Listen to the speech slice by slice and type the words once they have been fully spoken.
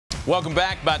Welcome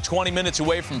back. About 20 minutes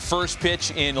away from first pitch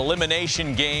in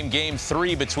elimination game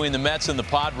 3 between the Mets and the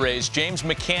Padres. James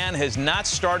McCann has not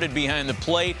started behind the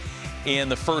plate in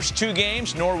the first 2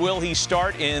 games, nor will he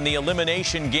start in the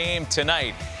elimination game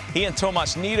tonight. He and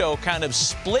Tomas Nido kind of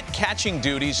split catching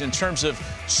duties in terms of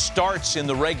starts in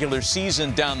the regular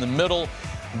season down the middle.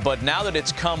 But now that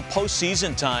it's come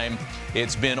postseason time,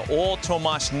 it's been all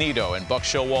Tomas Nido. And Buck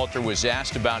Showalter was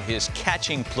asked about his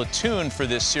catching platoon for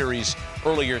this series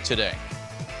earlier today.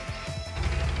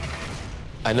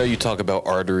 I know you talk about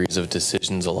arteries of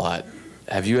decisions a lot.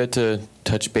 Have you had to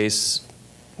touch base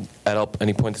at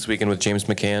any point this weekend with James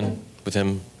McCann, with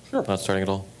him not starting at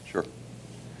all? Sure.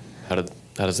 How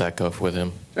does that go with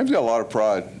him? James got a lot of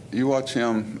pride. You watch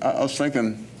him. I was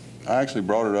thinking, I actually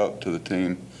brought it up to the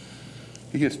team.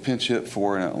 He gets pinch hit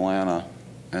for in Atlanta,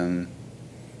 and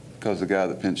because the guy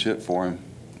that pinch hit for him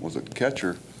was a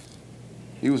catcher,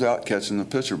 he was out catching the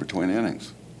pitcher between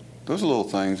innings. Those are little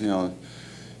things, you know.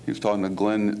 He was talking to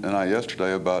Glenn and I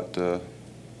yesterday about, you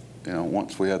know,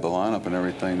 once we had the lineup and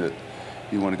everything, that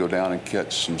you want to go down and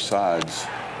catch some sides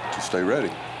to stay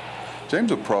ready. James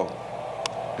is a pro.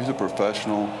 He's a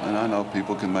professional, and I know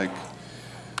people can make,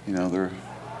 you know, their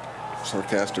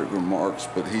sarcastic remarks,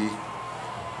 but he's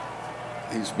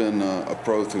been a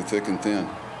pro through thick and thin.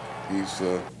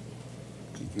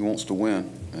 He wants to win,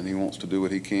 and he wants to do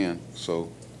what he can.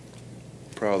 So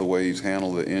proud of the way he's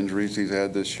handled the injuries he's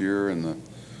had this year and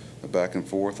the back and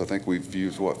forth. I think we've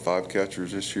used, what, 5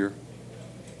 catchers this year?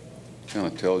 Kind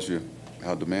of tells you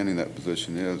how demanding that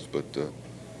position is, but, you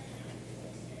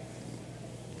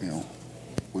know,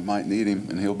 we might need him,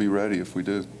 and he'll be ready if we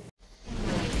do.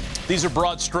 These are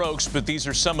broad strokes, but these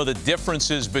are some of the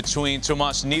differences between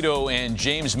Tomas Nido and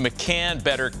James McCann.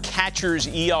 Better catcher's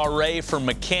ERA for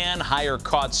McCann, higher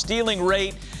caught stealing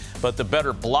rate, but the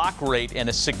better block rate and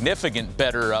a significant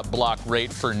better block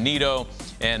rate for Nido,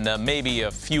 and maybe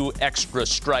a few extra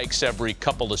strikes every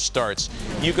couple of starts.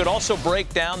 You could also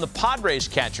break down the Padres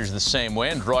catchers the same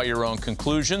way and draw your own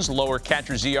conclusions. Lower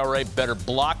catcher's ERA, better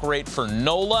block rate for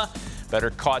Nola,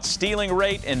 better caught stealing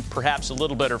rate, and perhaps a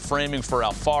little better framing for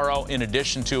Alfaro, in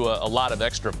addition to a lot of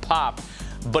extra pop.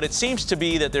 But it seems to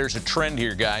be that there's a trend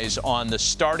here, guys, on the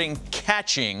starting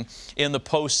catching in the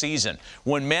postseason.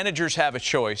 When managers have a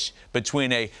choice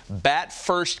between a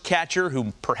bat-first catcher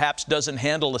who perhaps doesn't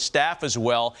handle the staff as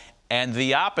well and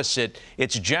the opposite,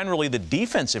 it's generally the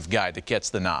defensive guy that gets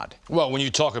the nod. Well, when you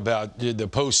talk about the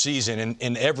postseason,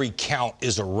 and every count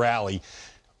is a rally,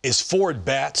 is 4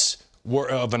 at-bats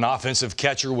of an offensive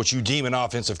catcher, which you deem an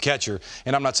offensive catcher,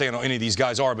 and I'm not saying any of these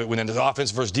guys are, but when it's offense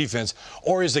versus defense,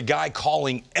 or is the guy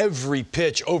calling every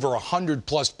pitch, over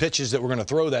 100+ pitches that we're going to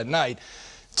throw that night?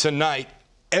 Tonight,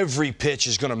 every pitch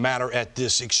is going to matter at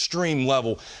this extreme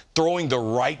level. Throwing the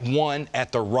right one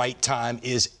at the right time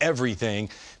is everything.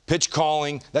 Pitch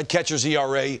calling, that catcher's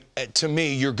ERA, to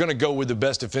me, you're going to go with the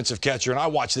best defensive catcher. And I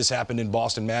watched this happen in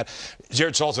Boston, Matt.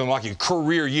 Jared Saltimbanqui,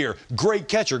 career year. Great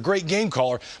catcher, great game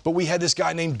caller. But we had this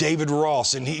guy named David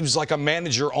Ross, and he was like a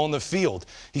manager on the field.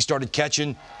 He started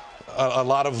catching a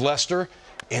lot of Lester,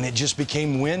 and it just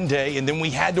became win day. And then we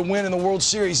had to win in the World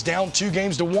Series, down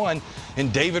 2-1.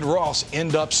 And David Ross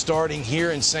ended up starting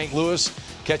here in St. Louis,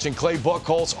 catching Clay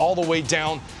Buchholz all the way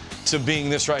down to being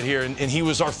this right here, and he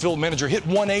was our field manager. Hit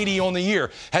 180 on the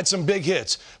year, had some big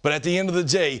hits, but at the end of the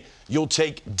day, you'll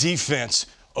take defense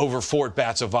over 4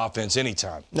 at-bats of offense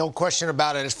anytime. No question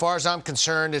about it. As far as I'm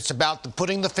concerned, it's about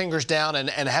putting the fingers down and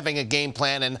having a game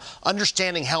plan and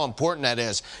understanding how important that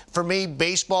is. For me,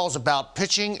 baseball is about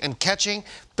pitching and catching.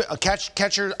 A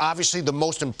catcher, obviously the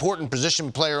most important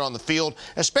position player on the field,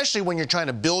 especially when you're trying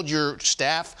to build your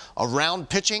staff around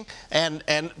pitching. And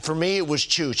for me, it was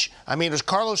Chooch. I mean, it was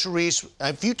Carlos Ruiz.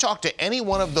 If you talk to any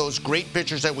one of those great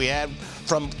pitchers that we had,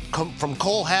 from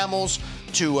Cole Hamels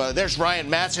to there's Ryan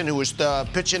Madson, who was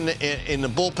pitching in the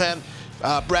bullpen,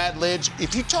 Brad Lidge.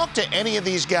 If you talk to any of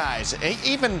these guys,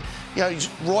 even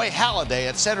Roy Halladay,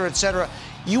 et cetera,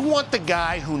 you want the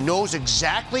guy who knows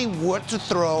exactly what to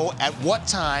throw at what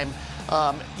time.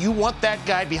 You want that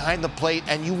guy behind the plate,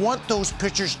 and you want those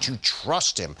pitchers to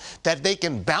trust him, that they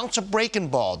can bounce a breaking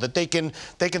ball, that they can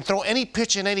throw any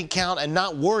pitch in any count and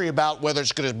not worry about whether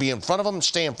it's going to be in front of him,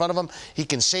 stay in front of him. He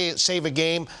can save a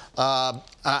game.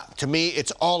 To me,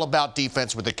 it's all about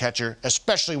defense with the catcher,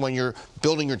 especially when you're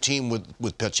building your team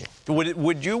with pitching.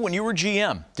 Would you, when you were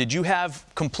GM, did you have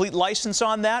complete license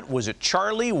on that? Was it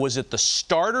Charlie? Was it the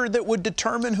starter that would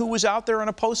determine who was out there in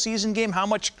a postseason game? How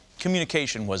much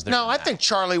communication was there? No, I think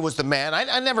Charlie was the man.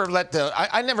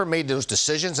 I never made those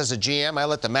decisions as a GM. I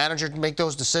let the manager make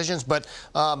those decisions. But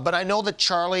I know that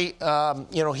Charlie,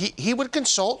 he would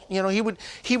consult.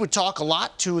 He would talk a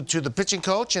lot to the pitching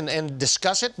coach and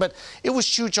discuss it. But it was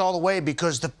huge all the way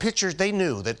because the pitchers, they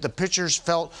knew that the pitchers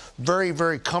felt very,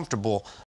 very comfortable